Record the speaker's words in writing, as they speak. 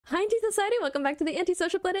Hi, Anti-Society! Welcome back to the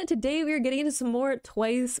Antisocial Planet. Today we are getting into some more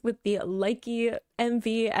Twice with the Likey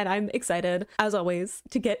MV, and I'm excited, as always,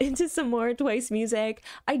 to get into some more Twice music.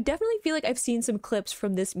 I definitely feel like I've seen some clips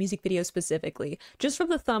from this music video specifically. Just from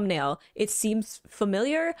the thumbnail, it seems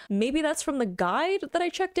familiar. Maybe that's from the guide that I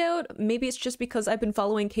checked out. Maybe it's just because I've been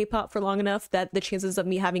following K-pop for long enough that the chances of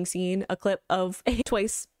me having seen a clip of a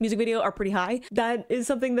Twice music video are pretty high. That is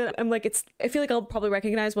something that I'm like, I feel like I'll probably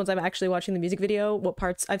recognize once I'm actually watching the music video what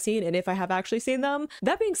parts I've seen and if I have actually seen them.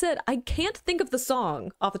 That being said, I can't think of the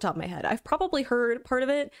song off the top of my head. I've probably heard part of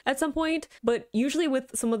it at some point, but usually with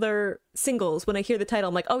some of their singles, when I hear the title,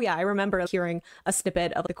 I'm like, oh yeah, I remember hearing a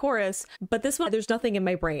snippet of the chorus, but this one, there's nothing in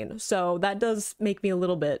my brain. So that does make me a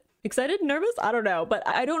little bit excited, nervous, I don't know, but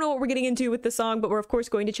I don't know what we're getting into with the song, but we're of course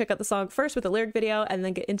going to check out the song first with the lyric video and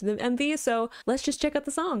then get into the MV. So let's just check out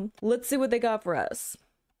the song. Let's see what they got for us.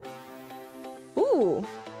 Ooh.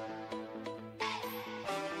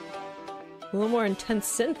 A little more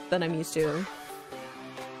intense synth than I'm used to.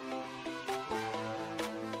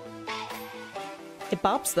 It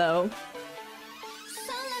bops though.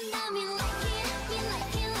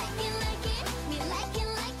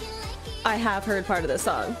 I have heard part of this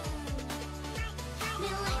song.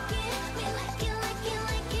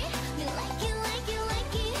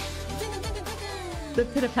 The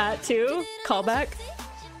pit-a-pat too? Callback?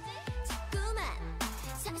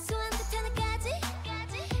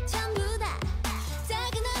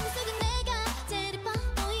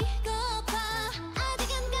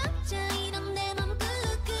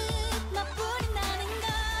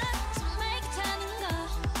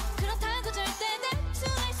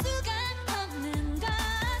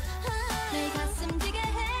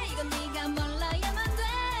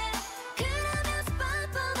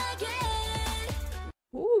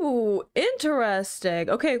 Ooh, interesting.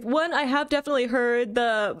 Okay, one, I have definitely heard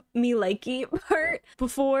the me likey part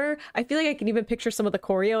before. I feel like I can even picture some of the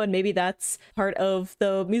choreo, and maybe that's part of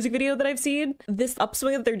the music video that I've seen. This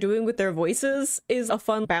upswing that they're doing with their voices is a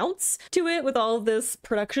fun bounce to it with all of this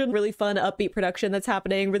production, really fun upbeat production that's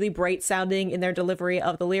happening, really bright sounding in their delivery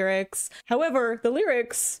of the lyrics. However, the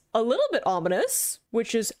lyrics, a little bit ominous,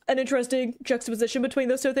 which is an interesting juxtaposition between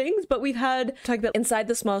those two things. But we've had talking about inside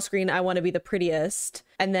the small screen, I want to be the prettiest.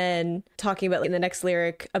 And then talking about in the next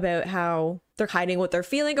lyric about how they're hiding what they're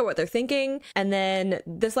feeling or what they're thinking. And then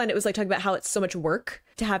this line, it was like talking about how it's so much work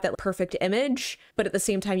to have that perfect image, but at the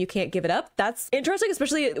same time, you can't give it up. That's interesting,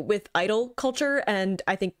 especially with idol culture. And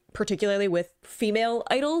I think particularly with female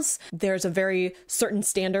idols, there's a very certain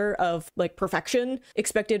standard of like perfection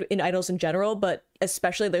expected in idols in general, but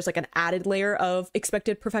especially there's like an added layer of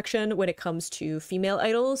expected perfection when it comes to female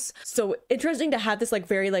idols. So interesting to have this like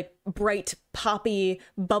very like bright poppy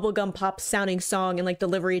bubblegum pop sounding song and like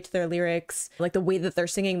delivery to their lyrics, like the way that they're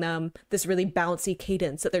singing them, this really bouncy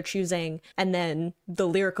cadence that they're choosing. And then the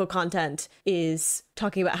lyrical content is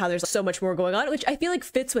talking about how there's so much more going on, which I feel like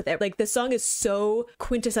fits with it. Like this song is so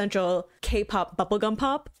quintessential K-pop bubblegum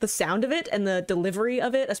pop, the sound of it and the delivery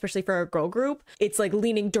of it, especially for a girl group. It's like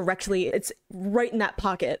leaning directly, it's right in that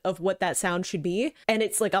pocket of what that sound should be. And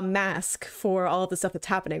it's like a mask for all of the stuff that's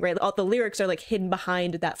happening, right? All the lyrics are like hidden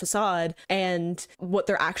behind that facade and what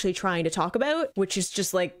they're actually trying to talk about, which is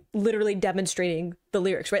just like literally demonstrating the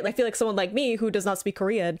lyrics, right? Like, I feel like someone like me who does not speak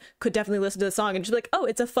Korean could definitely listen to the song and just be like, oh,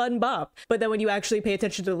 it's a fun bop. But then when you actually pay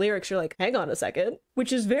attention to the lyrics, you're like, hang on a second,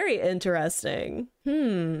 which is very interesting.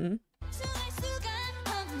 Ugh,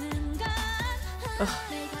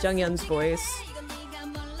 Junghyun's voice.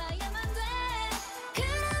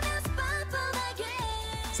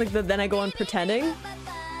 It's like the then I go on pretending.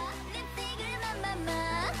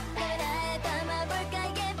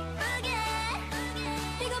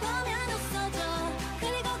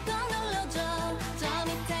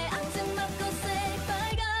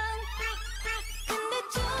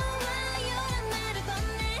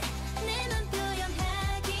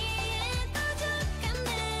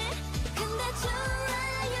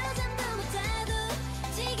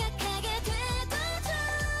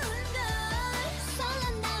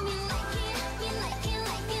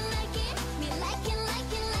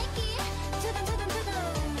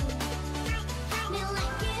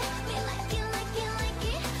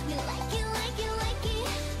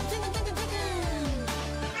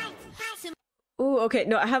 Ooh, okay,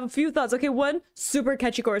 no, I have a few thoughts. Okay, one, super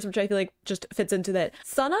catchy chorus, which I feel like just fits into that.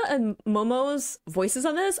 Sana and Momo's voices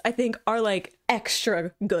on this, I think, are like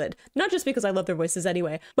extra good. Not just because I love their voices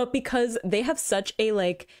anyway, but because they have such a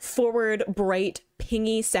like forward, bright,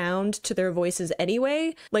 pingy sound to their voices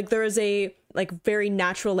anyway. Like there is a like very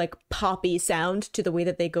natural, like poppy sound to the way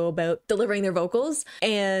that they go about delivering their vocals.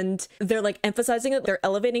 And they're like emphasizing it, they're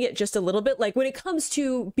elevating it just a little bit. Like when it comes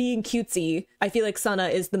to being cutesy, I feel like Sana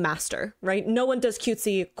is the master, right? No one does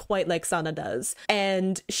cutesy quite like Sana does.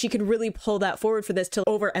 And she can really pull that forward for this to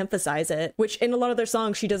overemphasize it, which in a lot of their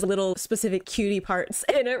songs, she does little specific cutie parts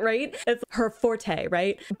in it, right? It's her forte,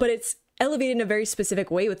 right? But it's elevated in a very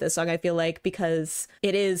specific way with this song, I feel like, because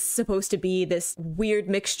it is supposed to be this weird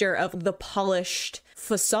mixture of the polished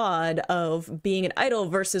facade of being an idol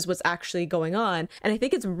versus what's actually going on. And I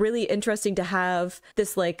think it's really interesting to have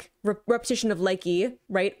this like repetition of likey,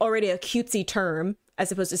 right? Already a cutesy term,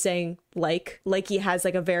 as opposed to saying likey has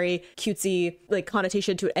like a very cutesy like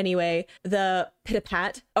connotation to it anyway. The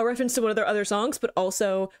pit-a-pat, a reference to one of their other songs, but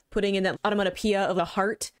also putting in that onomatopoeia of the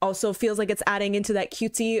heart also feels like it's adding into that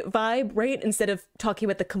cutesy vibe, right? Instead of talking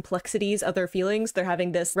about the complexities of their feelings, they're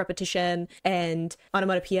having this repetition and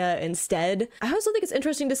onomatopoeia instead. I also think it's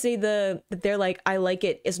interesting to say that they're like, I like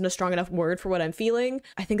it isn't a strong enough word for what I'm feeling.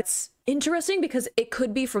 I think it's interesting because it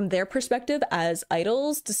could be from their perspective as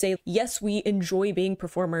idols to say, yes, we enjoy being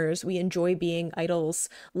performers, we enjoy being idols.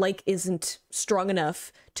 Like isn't strong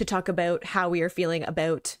enough to talk about how we are feeling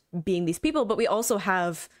about being these people, but we also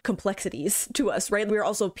have complexities to us, right? We're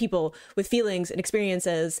also people with feelings and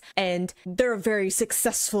experiences, and they're a very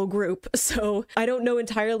successful group. So I don't know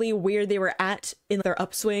entirely where they were at in their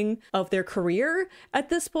upswing of their career at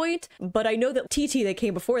this point, but I know that TT that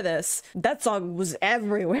came before this, that song was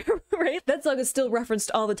everywhere, right? That song is still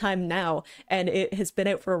referenced all the time now, and it has been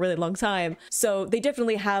out for a really long time. So they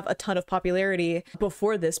definitely have a ton of popularity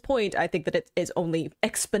before this point. I think that it is only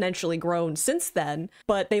exponentially grown since then,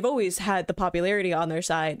 but they've always had the popularity on their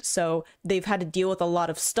side. So they've had to deal with a lot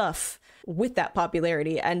of stuff with that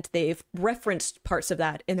popularity, and they've referenced parts of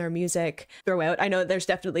that in their music throughout. I know there's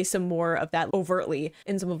definitely some more of that overtly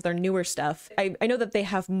in some of their newer stuff. I know that they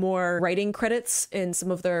have more writing credits in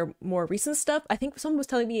some of their more recent stuff. I think someone was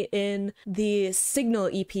telling me in the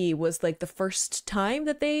Signal EP was like the first time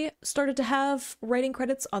that they started to have writing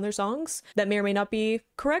credits on their songs. That may or may not be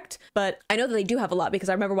correct, but I know that they do have a lot because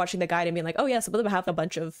I remember watching the guide and being like, oh yeah, some of them have a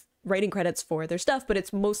bunch of writing credits for their stuff, but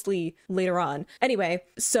it's mostly later on. Anyway,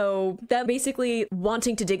 so that basically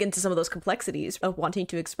wanting to dig into some of those complexities of wanting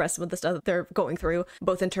to express some of the stuff that they're going through,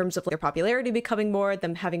 both in terms of their popularity becoming more,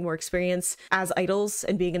 them having more experience as idols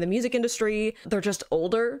and being in the music industry. They're just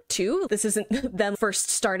older too. This isn't them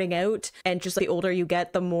first starting out, and just the older you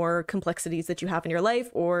get, the more complexities that you have in your life,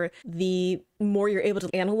 or the more you're able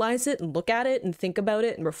to analyze it and look at it and think about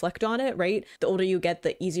it and reflect on it, right? The older you get,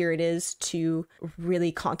 the easier it is to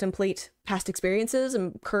really contemplate past experiences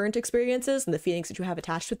and current experiences and the feelings that you have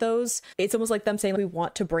attached with those. It's almost like them saying we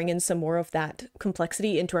want to bring in some more of that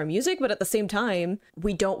complexity into our music, but at the same time,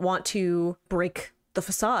 we don't want to break the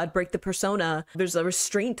facade, break the persona. There's a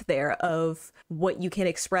restraint there of what you can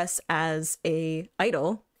express as a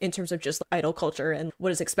idol in terms of just idol culture and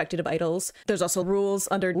what is expected of idols. There's also rules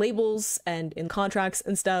under labels and in contracts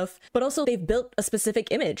and stuff, but also they've built a specific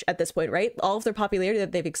image at this point, right? All of their popularity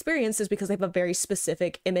that they've experienced is because they have a very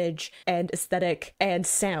specific image and aesthetic and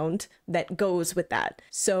sound that goes with that.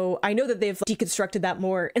 So I know that they've deconstructed that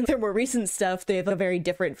more in their more recent stuff. They have a very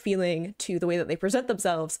different feeling to the way that they present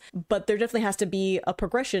themselves, but there definitely has to be a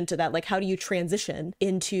progression to that. Like, how do you transition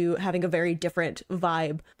into having a very different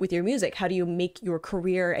vibe with your music? How do you make your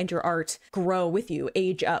career and your art grow with you,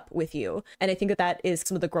 age up with you? And I think that that is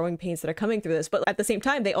some of the growing pains that are coming through this. But at the same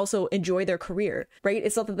time, they also enjoy their career, right?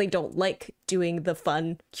 It's not that they don't like doing the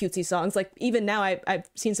fun, cutesy songs. Like even now, I've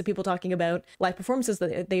seen some people talking about live performances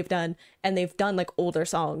that they've done, and they've done like older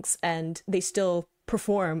songs, and they still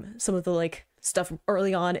perform some of the like stuff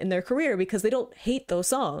early on in their career because they don't hate those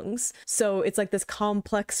songs. So it's like this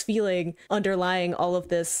complex feeling underlying all of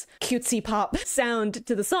this cutesy pop sound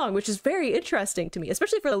to the song, which is very interesting to me,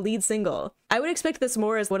 especially for the lead single. I would expect this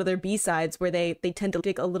more as one of their B-sides where they tend to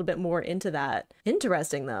dig a little bit more into that.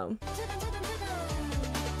 Interesting though.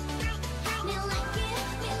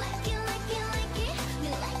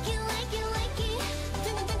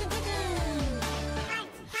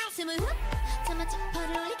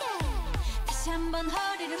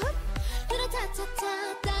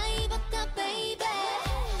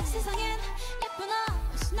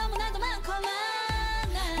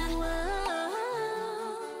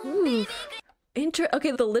 Ooh.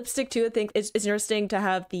 Okay, the lipstick too, I think it's interesting to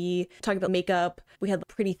have the talking about makeup. We had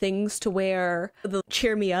pretty things to wear. The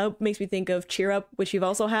cheer me up makes me think of cheer up, which you've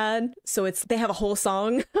also had. So they have a whole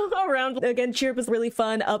song around. Again, cheer up is really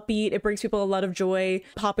fun, upbeat. It brings people a lot of joy.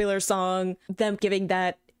 Popular song. Them giving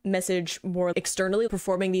that message more externally,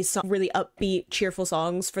 performing these really upbeat, cheerful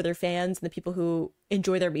songs for their fans and the people who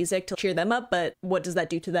enjoy their music to cheer them up, but what does that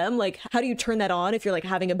do to them? Like, how do you turn that on if you're like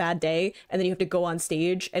having a bad day and then you have to go on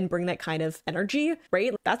stage and bring that kind of energy,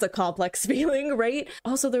 right? That's a complex feeling, right?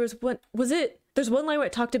 Also, there was there's one line where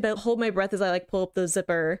it talked about hold my breath as I like pull up the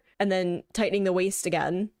zipper and then tightening the waist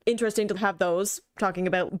again. Interesting to have those talking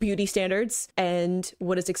about beauty standards and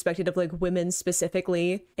what is expected of like women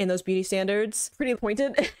specifically in those beauty standards. Pretty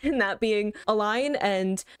pointed in that being a line.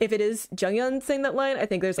 And if it is Junghyun saying that line, I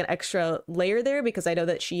think there's an extra layer there because I know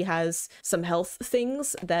that she has some health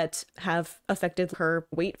things that have affected her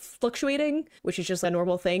weight fluctuating, which is just a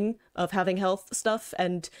normal thing of having health stuff.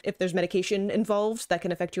 And if there's medication involved, that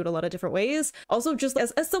can affect you in a lot of different ways. Also, just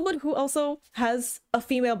as someone who also has a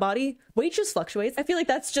female body, weight just fluctuates. I feel like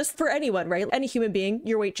that's just for anyone, right? Any human being,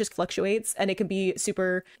 your weight just fluctuates, and it can be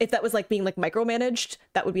super, if that was like being like micromanaged,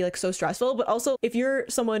 that would be like so stressful. But also if you're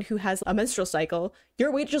someone who has a menstrual cycle,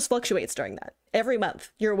 your weight just fluctuates during that. Every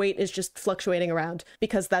month, your weight is just fluctuating around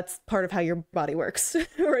because that's part of how your body works,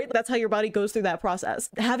 right? That's how your body goes through that process.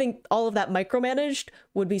 Having all of that micromanaged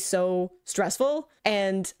would be so stressful.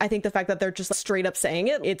 And I think the fact that they're just straight up saying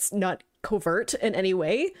it, it's not covert in any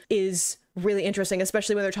way, is really interesting,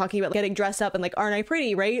 especially when they're talking about getting dressed up and like, aren't I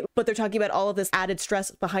pretty, right? But they're talking about all of this added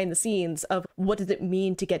stress behind the scenes of what does it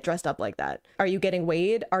mean to get dressed up like that? Are you getting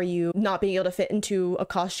weighed? Are you not being able to fit into a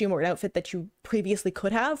costume or an outfit that you previously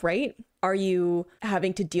could have, right? Are you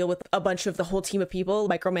having to deal with a bunch of the whole team of people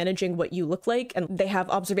micromanaging what you look like? And they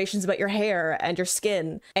have observations about your hair and your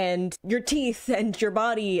skin and your teeth and your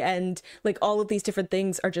body, and like all of these different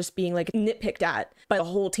things are just being like nitpicked at by the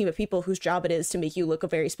whole team of people whose job it is to make you look a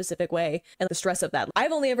very specific way, and the stress of that.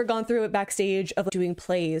 I've only ever gone through it backstage of doing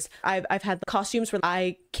plays. I've had costumes where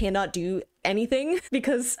I cannot do anything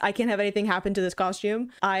because I can't have anything happen to this costume.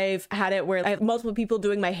 I've had it where I have multiple people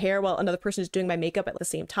doing my hair while another person is doing my makeup at the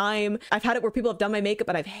same time. I've had it where people have done my makeup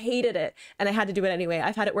and I've hated it and I had to do it anyway.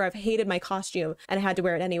 I've had it where I've hated my costume and I had to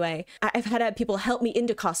wear it anyway. I've had people help me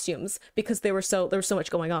into costumes because there was so much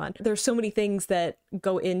going on. There's so many things that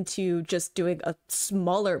go into just doing a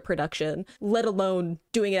smaller production, let alone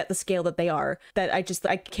doing it at the scale that they are, that I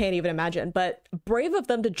can't even imagine. But brave of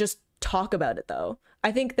them to just talk about it though.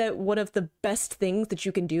 I think that one of the best things that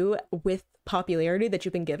you can do with popularity that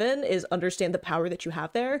you've been given is understand the power that you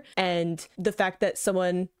have there. And the fact that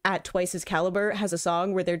someone at Twice's caliber has a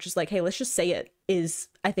song where they're just like, hey, let's just say it, is,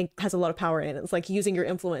 I think, has a lot of power in it. It's like using your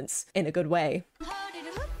influence in a good way.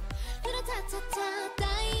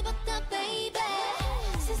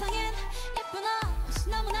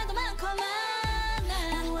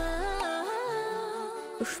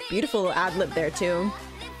 Oof, beautiful ad-lib there too.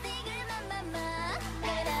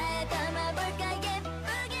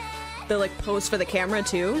 The like pose for the camera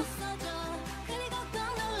too.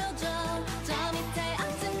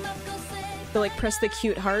 The like press the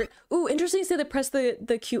cute heart. Ooh, interesting to say the press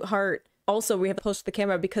the cute heart. Also, we have to post the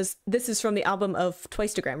camera because this is from the album of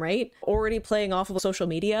Twistagram, right? Already playing off of social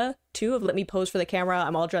media too, of let me pose for the camera,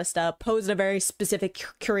 I'm all dressed up, pose in a very specific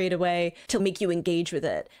curated way to make you engage with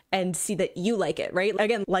it and see that you like it, right?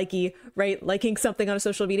 Again, likey, right? Liking something on a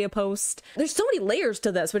social media post. There's so many layers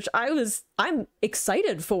to this, which I'm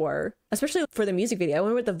excited for, especially for the music video. I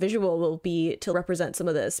wonder what the visual will be to represent some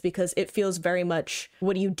of this, because it feels very much,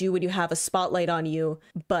 what do you do when you have a spotlight on you,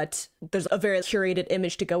 but there's a very curated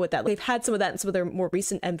image to go with that. They've had some of that in some of their more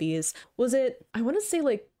recent MVs. Was it, I want to say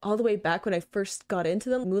like all the way back when I first got into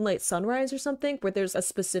them, Moonlight Sunrise or something, where there's a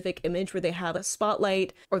specific image where they have a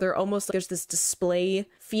spotlight, or they're almost like there's this display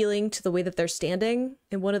feeling to the way that they're standing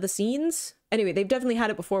in one of the scenes. Anyway, they've definitely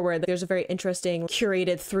had it before where there's a very interesting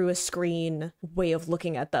curated through a screen way of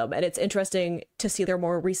looking at them. And it's interesting to see their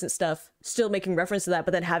more recent stuff still making reference to that,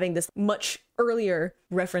 but then having this much earlier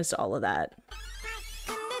reference to all of that.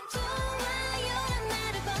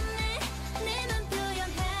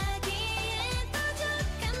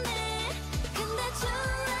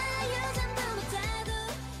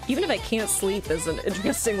 Even if I can't sleep is an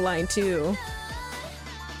interesting line too.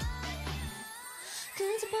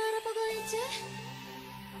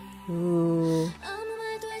 Ooh.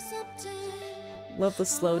 Love the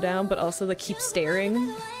slowdown, but also the keep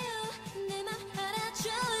staring.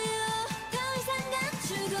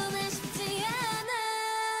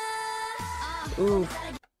 Ooh.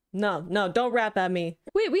 No, don't rap at me.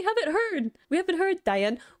 Wait, we haven't heard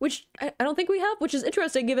Diane, which I don't think we have, which is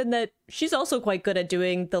interesting given that she's also quite good at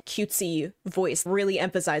doing the cutesy voice, really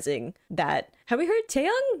emphasizing that. Have we heard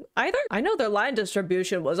Taeyang either? I know their line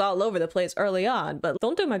distribution was all over the place early on, but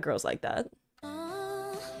don't do my girls like that.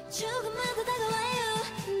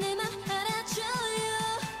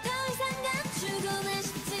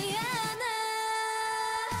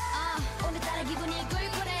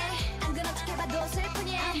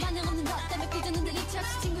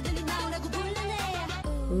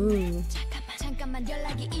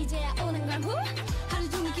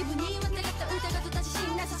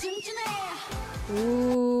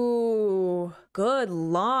 Ooh. Ooh, good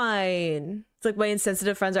line. It's like my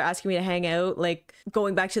insensitive friends are asking me to hang out, like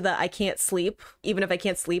going back to the I can't sleep, even if I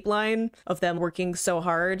can't sleep line of them working so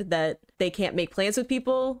hard that they can't make plans with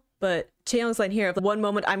people. But Chaeyoung's line here of one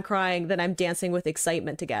moment I'm crying, then I'm dancing with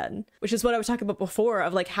excitement again, which is what I was talking about before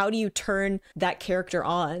of like, how do you turn that character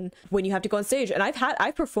on when you have to go on stage? And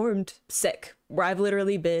I've performed sick where I've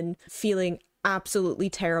literally been feeling absolutely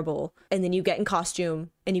terrible, and then you get in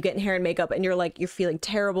costume and you get in hair and makeup and you're feeling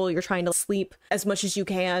terrible, you're trying to sleep as much as you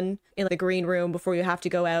can in the green room before you have to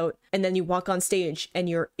go out, and then you walk on stage and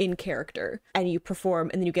you're in character and you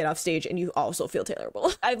perform, and then you get off stage and you also feel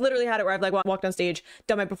terrible. I've literally had it where I've like walked on stage,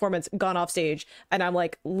 done my performance, gone off stage, and I'm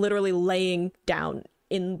like literally laying down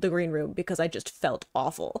in the green room because I just felt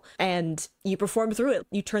awful. And you perform through it.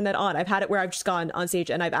 You turn that on. I've had it where I've just gone on stage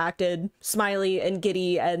and I've acted smiley and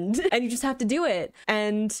giddy and you just have to do it.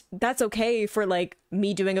 And that's okay for like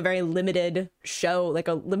me doing a very limited show, like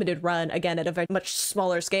a limited run, again, at a very much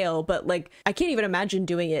smaller scale. But like, I can't even imagine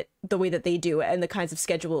doing it the way that they do and the kinds of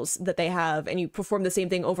schedules that they have. And you perform the same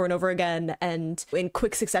thing over and over again and in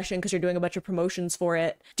quick succession because you're doing a bunch of promotions for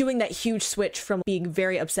it. Doing that huge switch from being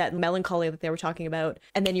very upset and melancholy that they were talking about,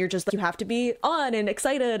 and then you're just like, you have to be on and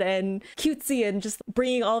excited and cutesy and just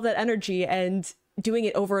bringing all of that energy, and doing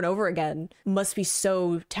it over and over again must be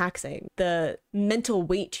so taxing. The mental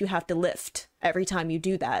weight you have to lift every time you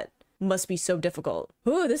do that must be so difficult.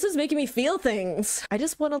 Ooh, this is making me feel things. I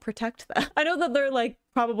just want to protect them. I know that they're like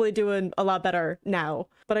probably doing a lot better now,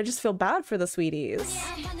 but I just feel bad for the sweeties.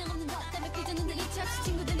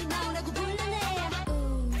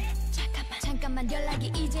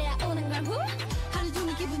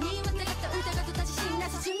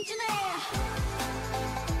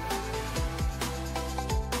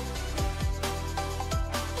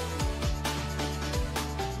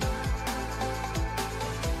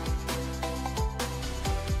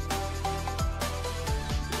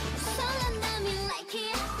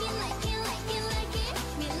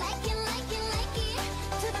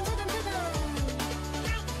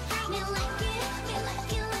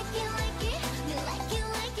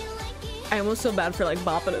 I almost feel bad for like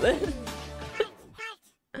bopping it.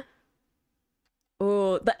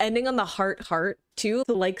 Oh, the ending on the heart too,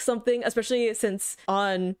 to like something, especially since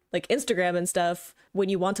on like Instagram and stuff, when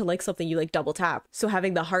you want to like something, you like double tap. So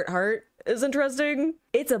having the heart is interesting.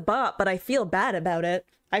 It's a bop, but I feel bad about it.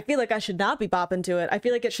 I feel like I should not be bopping to it. I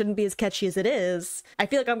feel like it shouldn't be as catchy as it is. I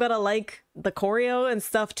feel like I'm gonna like the choreo and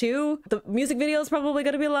stuff too. The music video is probably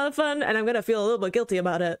gonna be a lot of fun, and I'm gonna feel a little bit guilty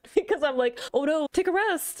about it because I'm like, oh no, take a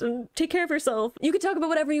rest and take care of yourself. You can talk about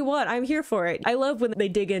whatever you want. I'm here for it. I love when they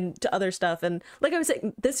dig into other stuff. And like I was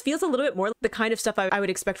saying, this feels a little bit more like the kind of stuff I would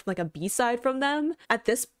expect from like a B-side from them at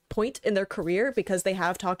this point in their career, because they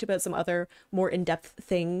have talked about some other more in-depth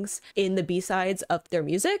things in the B-sides of their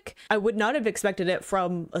music. I would not have expected it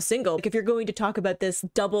from a single. Like, if you're going to talk about this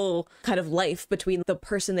double kind of life between the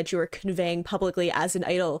person that you are conveying publicly as an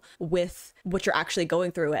idol with what you're actually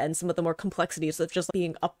going through and some of the more complexities of just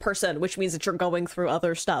being a person, which means that you're going through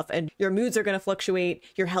other stuff and your moods are going to fluctuate,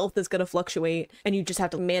 your health is going to fluctuate, and you just have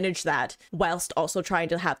to manage that whilst also trying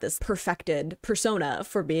to have this perfected persona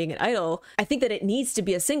for being an idol. I think that it needs to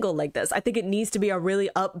be a single like this. I think it needs to be a really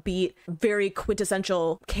upbeat, very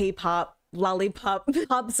quintessential K-pop lollipop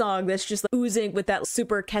pop song that's just like oozing with that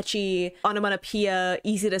super catchy onomatopoeia,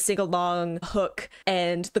 easy to sing along hook.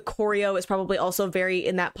 And the choreo is probably also very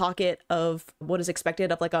in that pocket of what is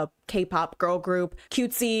expected of like a K-pop girl group.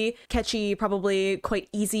 Cutesy, catchy, probably quite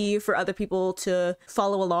easy for other people to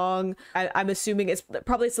follow along. I'm assuming it's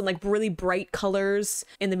probably some like really bright colors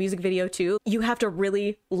in the music video too. You have to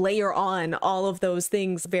really layer on all of those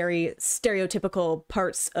things, very stereotypical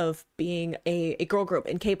parts of being a girl group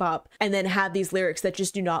in K-pop, and then have these lyrics that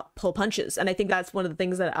just do not pull punches. And I think that's one of the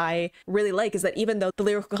things that I really like, is that even though the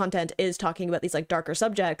lyrical content is talking about these like darker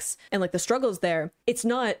subjects and like the struggles there, it's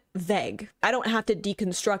not vague. I don't have to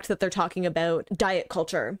deconstruct that they're talking about diet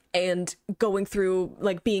culture and going through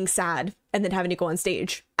like being sad and then having to go on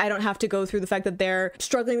stage. I don't have to go through the fact that they're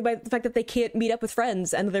struggling by the fact that they can't meet up with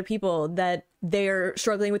friends and other people, that they're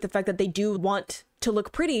struggling with the fact that they do want to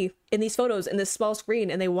look pretty in these photos in this small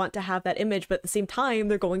screen and they want to have that image, but at the same time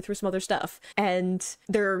they're going through some other stuff and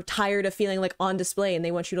they're tired of feeling like on display and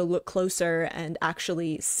they want you to look closer and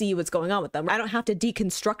actually see what's going on with them. I don't have to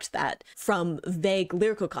deconstruct that from vague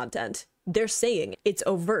lyrical content. they're saying. It's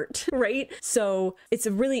overt, right? So it's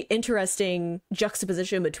a really interesting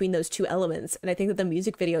juxtaposition between those two elements. And I think that the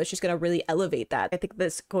music video is just going to really elevate that. I think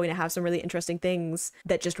that's going to have some really interesting ththings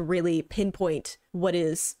that just really pinpoint what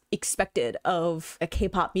is expected of a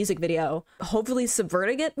K-pop music video, hopefully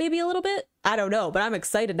subverting it maybe a little bit. I don't know, but I'm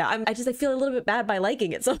excited now. I feel a little bit bad by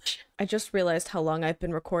liking it so much. I just realized how long I've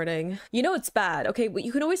been recording. You know, it's bad. Okay, but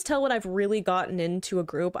you can always tell when I've really gotten into a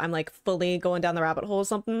group, I'm like fully going down the rabbit hole or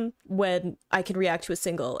something, when I can react to a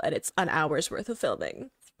single and it's an hour's worth of filming.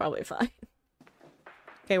 It's probably fine.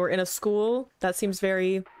 Okay, we're in a school. That seems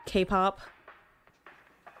very K-pop.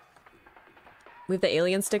 We have the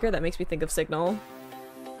alien sticker. That makes me think of Signal.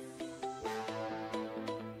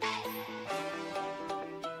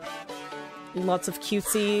 Lots of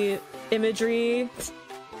cutesy imagery.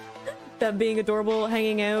 Them being adorable,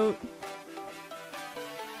 hanging out.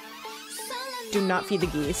 Do not feed the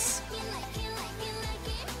geese.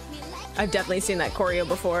 I've definitely seen that choreo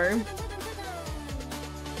before.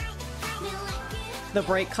 The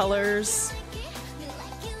bright colors.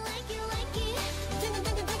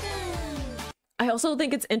 I also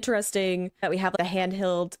think it's interesting that we have like a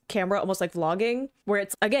handheld camera, almost like vlogging, where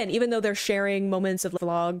it's, again, even though they're sharing moments of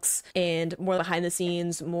vlogs and more behind the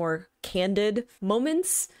scenes, more candid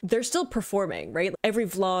moments, they're still performing, right? Every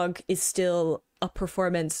vlog is still a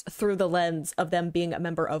performance through the lens of them being a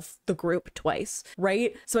member of the group twice,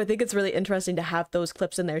 right? So I think it's really interesting to have those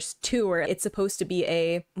clips in there too, where it's supposed to be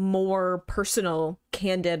a more personal,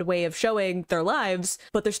 candid way of showing their lives,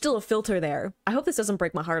 but there's still a filter there. I hope this doesn't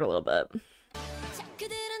break my heart a little bit.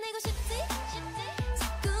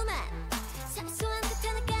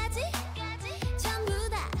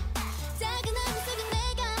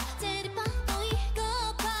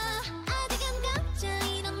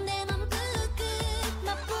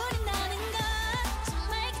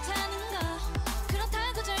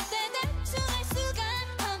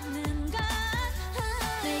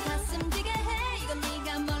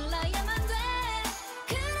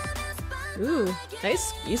 Ooh,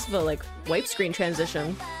 nice use of a like wipe screen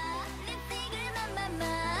transition.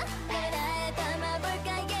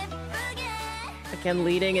 Again,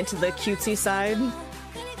 leading into the cutesy side.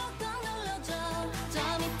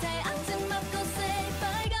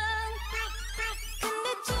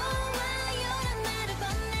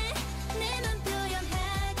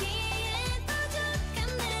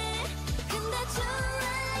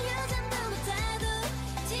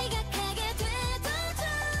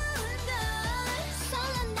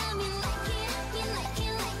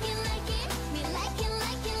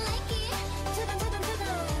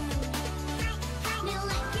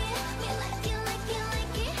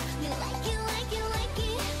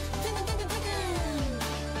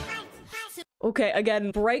 Okay,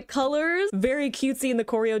 again, bright colors, very cutesy in the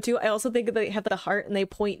choreo too. I also think that they have the heart and they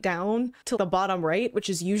point down to the bottom right, which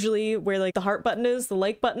is usually where like the heart button is, the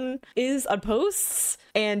like button is on posts.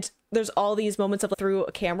 And there's all these moments of through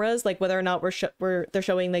cameras, like whether or not they're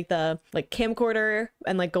showing like the like camcorder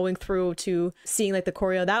and like going through to seeing like the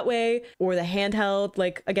choreo that way, or the handheld,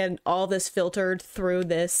 like again, all this filtered through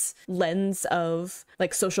this lens of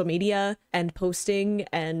like social media and posting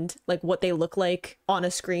and like what they look like on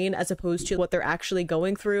a screen as opposed to what they're actually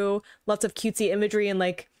going through. Lots of cutesy imagery and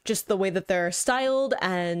like just the way that they're styled,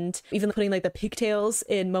 and even putting like the pigtails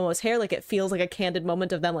in Momo's hair, like it feels like a candid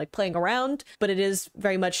moment of them like playing around, but it is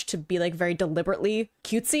very much to be like very deliberately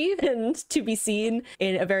cutesy and to be seen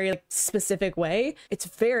in a very like, specific way. It's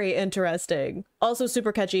very interesting. Also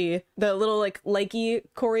super catchy. The little like Likey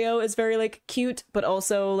choreo is very like cute, but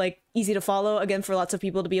also like easy to follow, again, for lots of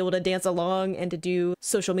people to be able to dance along and to do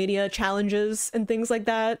social media challenges and things like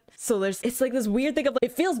that. So it's like this weird thing of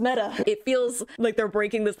like, it feels meta. It feels like they're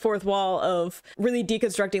breaking this fourth wall of really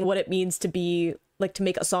deconstructing what it means to be like to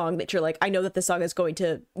make a song that you're like, I know that this song is going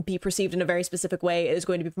to be perceived in a very specific way. It is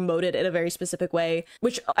going to be promoted in a very specific way,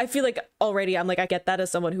 which I feel like already I'm like, I get that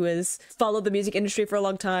as someone who has followed the music industry for a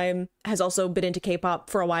long time, has also been into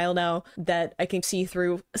K-pop for a while now, that I can see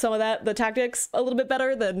through some of the tactics a little bit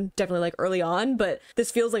better than definitely like early on. But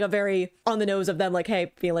this feels like a very on the nose of them, like,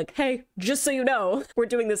 hey, being like, hey, just so you know, we're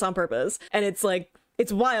doing this on purpose. And it's like,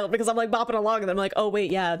 it's wild because I'm like bopping along and I'm like, oh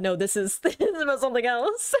wait, yeah, no, this is about something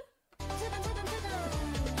else.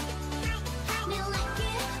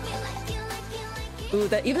 Ooh,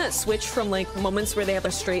 even that switch from like moments where they have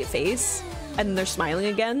a straight face and then they're smiling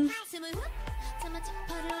again.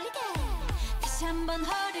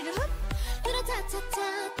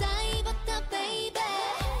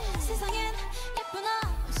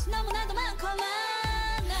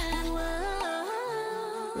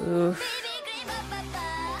 Ooh.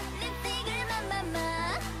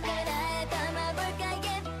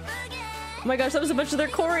 Oh my gosh, that was a bunch of their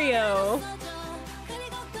choreo.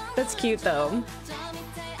 That's cute though.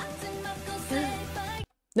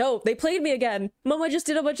 No, they played me again. Mama just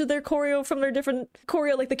did a bunch of their choreo from their different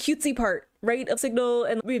choreo, like the cutesy part, right? Of Signal,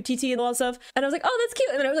 and we have TT and all that stuff. And I was like, oh, that's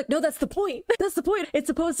cute. And then I was like, no, that's the point. That's the point. It's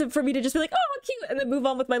supposed to, for me to just be like, oh, cute, and then move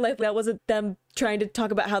on with my life. That wasn't them trying to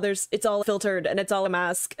talk about how it's all filtered and it's all a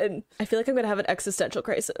mask. And I feel like I'm gonna have an existential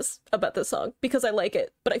crisis about this song because I like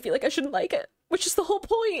it, but I feel like I shouldn't like it, which is the whole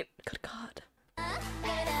point. Good God.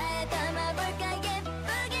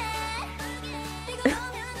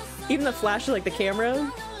 Even the flash of like the camera.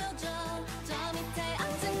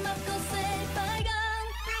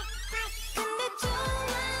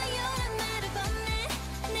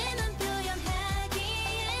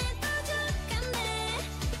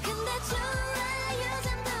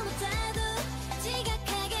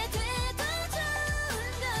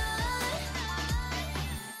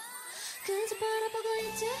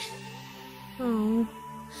 Oh.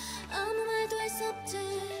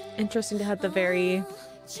 Interesting to have the very,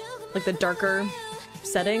 like the darker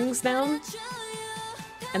settings now,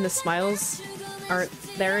 and the smiles aren't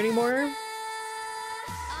there anymore.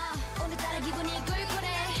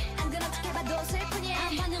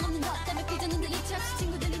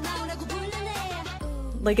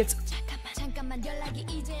 Like it's,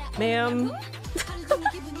 ma'am.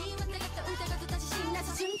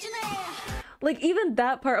 Like even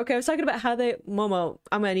that part, okay, I was talking about how Momo,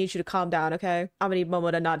 I'm gonna need you to calm down, okay? I'm gonna need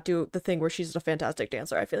Momo to not do the thing where she's a fantastic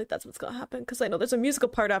dancer. I feel like that's what's gonna happen because I know there's a musical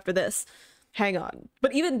part after this. Hang on.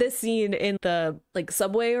 But even this scene in the like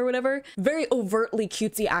subway or whatever, very overtly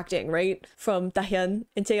cutesy acting, right? From Taehyun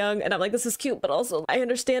and Taeyoung, and I'm like, this is cute, but also I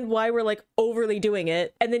understand why we're like overly doing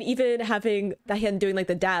it. And then even having Taehyun doing like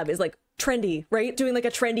the dab is like trendy, right? Doing like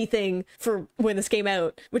a trendy thing for when this came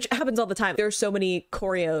out, which happens all the time. There are so many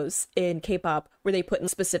choreos in K-pop where they put in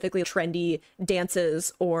specifically trendy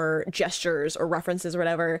dances or gestures or references or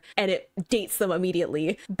whatever, and it dates them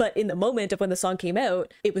immediately. But in the moment of when the song came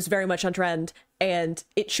out, it was very much on trend, and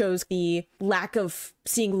it shows the lack of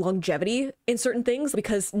seeing longevity in certain things,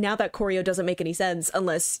 because now that choreo doesn't make any sense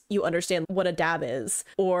unless you understand what a dab is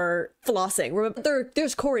or flossing. Remember,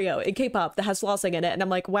 there's choreo in K-pop that has flossing in it, and I'm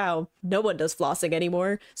like, wow, no one does flossing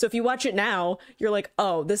anymore. So if you watch it now, you're like,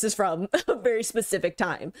 oh, this is from a very specific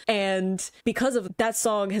time. And because of that,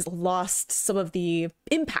 song has lost some of the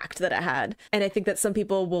impact that it had. And I think that some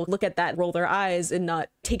people will look at that, roll their eyes, and not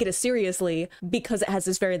take it as seriously because it has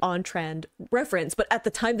this very on-trend reference. But at the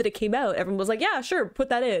time that it came out, everyone was like, yeah, sure, put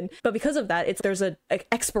that in. But because of that, there's a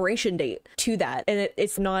expiration date to that, and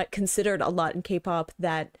it's not considered a lot in K-pop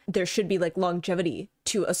that there should be like longevity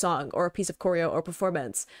to a song or a piece of choreo or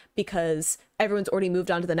performance, because everyone's already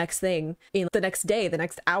moved on to the next thing in the next day, the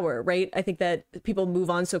next hour, right? I think that people move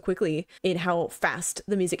on so quickly in how fast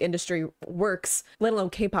the music industry works, let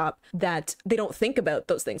alone K-pop, that they don't think about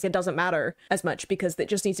those things. It doesn't matter as much because it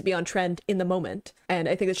just needs to be on trend in the moment. And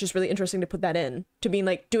I think it's just really interesting to put that in, to being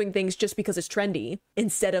like doing things just because it's trendy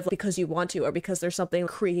instead of because you want to or because there's something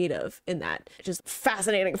creative in that. It's just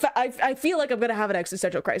fascinating. I feel like I'm gonna have an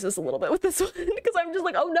existential crisis a little bit with this one because I'm just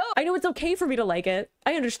like, oh no, I know it's okay for me to like it.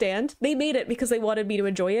 I understand. They made it because they wanted me to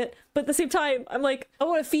enjoy it. But at the same time, I'm like, I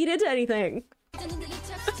want to feed into anything.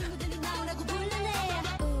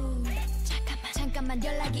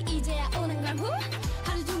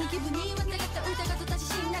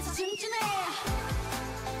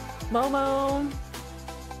 Momo,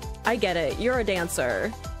 I get it. You're a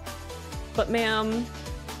dancer. But ma'am,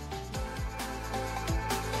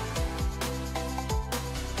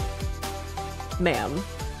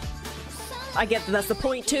 I get that that's the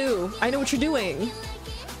point too. I know what you're doing.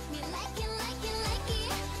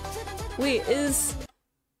 Wait, is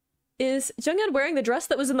Junghyun wearing the dress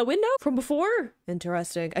that was in the window from before?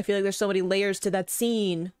 Interesting. I feel like there's so many layers to that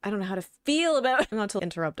scene. I don't know how to feel about it. Not to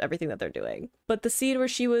interrupt everything that they're doing. But the scene where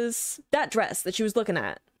she was, that dress that she was looking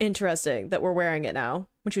at. Interesting that we're wearing it now.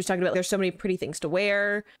 When she was talking about there's so many pretty things to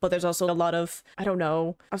wear, but there's also a lot of, I don't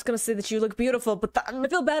know. I was gonna say that you look beautiful, but I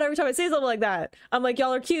feel bad every time I say something like that. I'm like,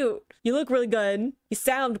 y'all are cute. You look really good. You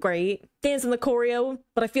sound great. Dance in the choreo,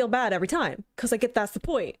 but I feel bad every time because I get that's the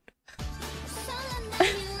point.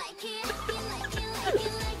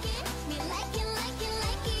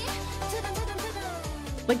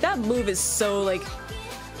 Like that move is so like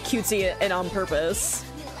cutesy and on purpose.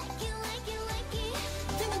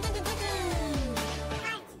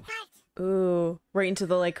 Ooh, right into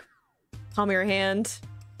the like palm of your hand.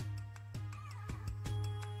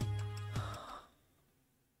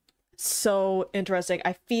 So interesting.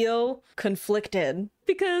 I feel conflicted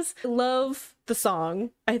because I love the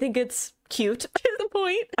song. I think it's cute is the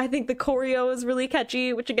point. I think the choreo is really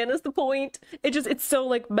catchy, which again is the point. It's so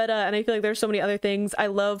like meta, and I feel like there's so many other things. I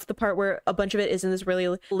love the part where a bunch of it is in this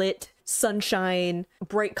really lit sunshine,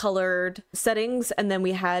 bright colored settings, and then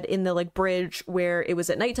we had in the like bridge where it was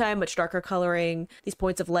at nighttime, much darker coloring, these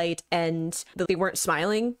points of light, and they weren't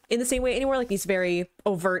smiling in the same way anymore, like these very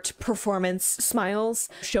overt performance smiles,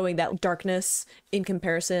 showing that darkness in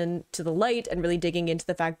comparison to the light, and really digging into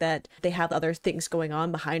the fact that they have other things going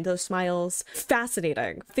on behind those smiles.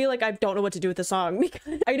 Fascinating. I feel like I don't know what to do with the song,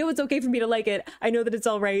 because I know it's okay for me to like it. I know that it's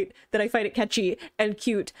all right, that I find it catchy and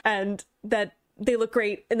cute, and that they look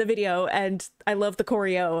great in the video, and I love the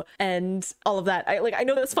choreo and all of that. I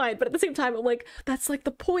know that's fine, but at the same time I'm like, that's like the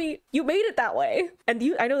point. You made it that way. And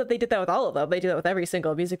I know that they did that with all of them. They do that with every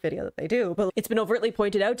single music video that they do, but it's been overtly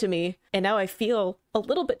pointed out to me, and now I feel a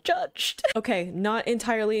little bit judged. Okay, not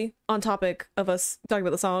entirely on topic of us talking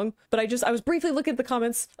about the song, but I was briefly looking at the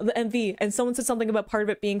comments of the MV, and someone said something about part of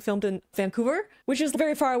it being filmed in Vancouver, which is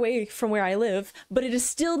very far away from where I live, but it is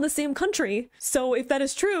still in the same country. So if that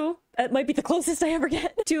is true, that might be the closest I ever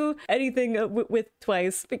get to anything with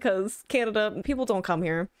Twice, because Canada, people don't come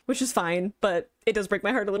here, which is fine, but it does break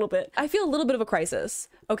my heart a little bit. I feel a little bit of a crisis,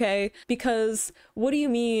 okay? Because what do you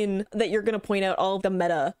mean that you're gonna point out all of the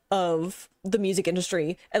meta of the music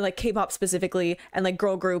industry, and like K-pop specifically, and like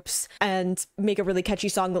girl groups, and make a really catchy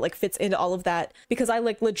song that like fits into all of that? Because I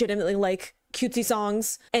like legitimately like cutesy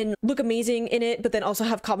songs and look amazing in it, but then also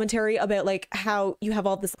have commentary about like how you have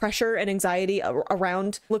all this pressure and anxiety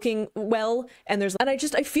around looking well, and I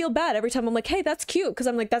feel bad every time I'm like, hey, that's cute, because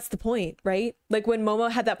I'm like, that's the point, right? Like when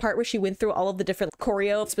Momo had that part where she went through all of the different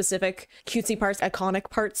choreo specific cutesy parts, iconic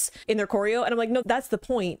parts in their choreo, and I'm like, no, that's the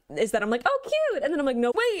point, is that I'm like, oh, cute, and then I'm like,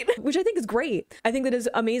 no, wait, which I think is great. I think that is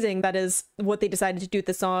amazing. That is what they decided to do with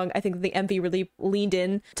the song. I think that the MV really leaned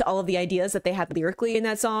in to all of the ideas that they had lyrically in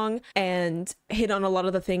that song, and hit on a lot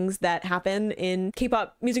of the things that happen in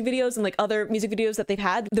K-pop music videos and like other music videos that they've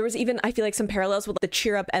had. There was even, I feel like, some parallels with the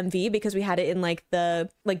Cheer Up MV, because we had it in like the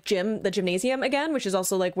gymnasium again, which is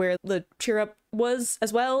also like where the Cheer Up was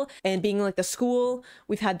as well, and being like the school.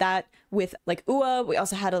 We've had that with like UA. We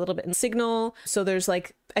also had a little bit in Signal. So there's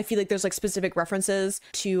like, I feel like there's like specific references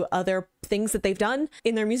to other things that they've done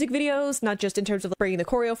in their music videos, not just in terms of bringing the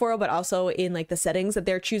choreo for, but also in like the settings that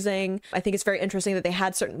they're choosing. I think it's very interesting that they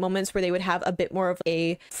had certain moments where they would have a bit more of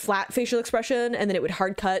a flat facial expression, and then it would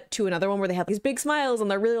hard cut to another one where they have these big smiles and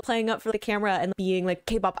they're really playing up for the camera and being like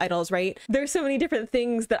K-pop idols, right? There's so many different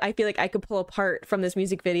things that I feel like I could pull apart from this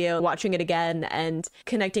music video, watching it again and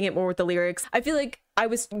connecting it more with the lyrics. I feel like I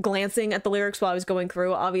was glancing at the lyrics while I was going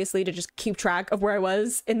through, obviously, to just keep track of where I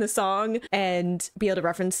was in the song and be able to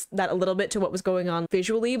reference that a little bit to what was going on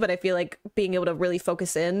visually. But I feel like being able to really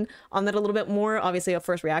focus in on that a little bit more, obviously, at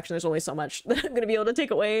first reaction, there's only so much that I'm going to be able to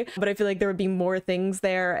take away. But I feel like there would be more things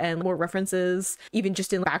there and more references, even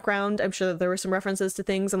just in the background. I'm sure that there were some references to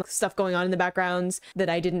things and stuff going on in the backgrounds that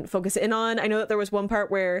I didn't focus in on. I know that there was one part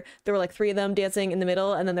where there were like 3 of them dancing in the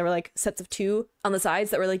middle, and then there were like sets of 2 on the sides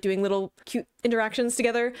that were like doing little cute interactions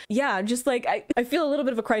together. Yeah, just like I feel a little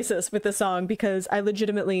bit of a crisis with this song, because I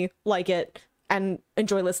legitimately like it and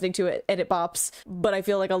enjoy listening to it, and it bops, but I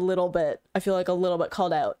feel like a little bit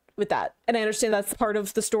called out with that. And I understand that's part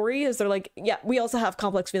of the story, is they're like, yeah, we also have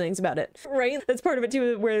complex feelings about it, right? That's part of it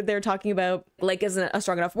too, where they're talking about like, isn't a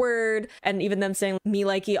strong enough word, and even them saying me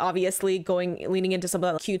likey, obviously leaning into some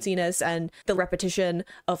of the cutesiness and the repetition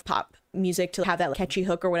of pop music to have that catchy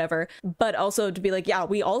hook or whatever, but also to be like, yeah,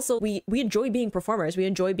 we enjoy being performers, we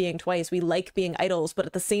enjoy being Twice, we like being idols, but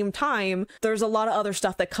at the same time there's a lot of other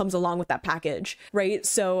stuff that comes along with that package, right?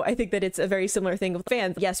 So I think that it's a very similar thing with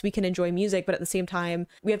fans. Yes, we can enjoy music, but at the same time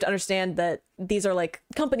we have to understand that these are like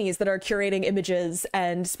companies that are curating images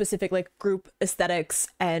and specific like group aesthetics,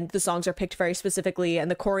 and the songs are picked very specifically,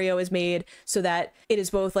 and the choreo is made so that it is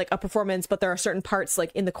both like a performance, but there are certain parts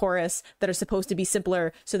like in the chorus that are supposed to be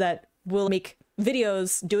simpler, so that we'll make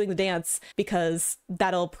videos doing the dance because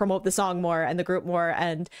that'll promote the song more and the group more,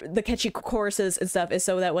 and the catchy choruses and stuff is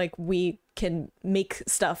so that like we can make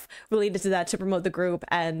stuff related to that to promote the group.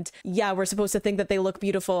 And yeah, we're supposed to think that they look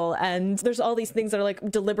beautiful, and there's all these things that are like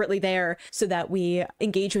deliberately there so that we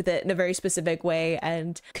engage with it in a very specific way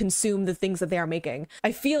and consume the things that they are making.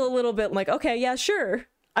 I feel a little bit like, okay, yeah, sure,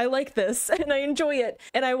 I like this and I enjoy it,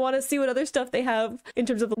 and I want to see what other stuff they have in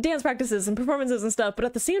terms of dance practices and performances and stuff. But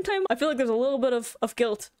at the same time, I feel like there's a little bit of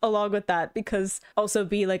guilt along with that, because also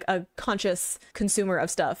be like a conscious consumer of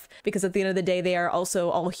stuff, because at the end of the day, they are also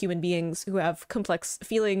all human beings who have complex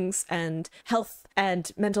feelings and health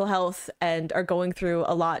and mental health, and are going through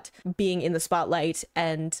a lot being in the spotlight,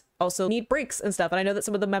 and also need breaks and stuff. And I know that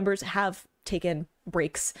some of the members have taken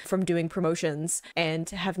breaks from doing promotions and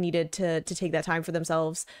have needed to take that time for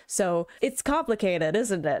themselves. So it's complicated,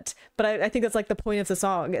 isn't it? But I think that's like the point of the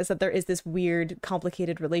song, is that there is this weird,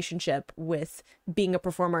 complicated relationship with being a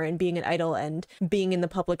performer and being an idol and being in the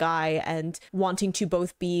public eye, and wanting to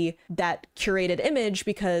both be that curated image,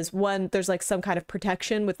 because one, there's like some kind of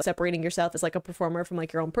protection with separating yourself as like a performer from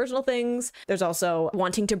like your own personal things. There's also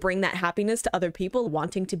wanting to bring that happiness to other people,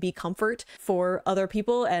 wanting to be comfort for other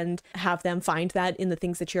people and have them find that in the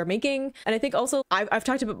things that you're making. And I think also I've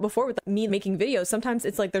talked about before with me making videos, sometimes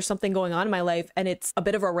it's like there's something going on in my life and it's a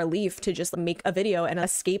bit of a relief to just make a video and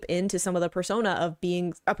escape into some of the persona of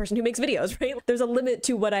being a person who makes videos, right? There's a limit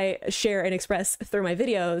to what I share and express through my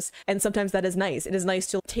videos, and sometimes that is nice. It is nice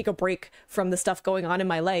to take a break from the stuff going on in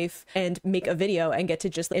my life and make a video and get to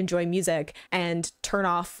just enjoy music and turn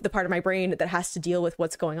off the part of my brain that has to deal with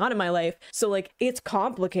what's going on in my life. So like, it's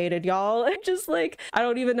complicated, y'all. Just like, I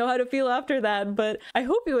don't even know how to feel after that, but I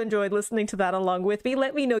hope you enjoyed listening to that along with me.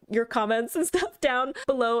 Let me know your comments and stuff down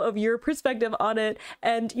below of your perspective on it,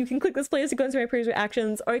 and you can click this playlist to go into my praise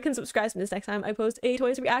reactions, or you can subscribe to this next time I post a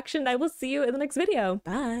Toys reaction. I will see you in the next video.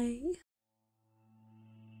 Bye.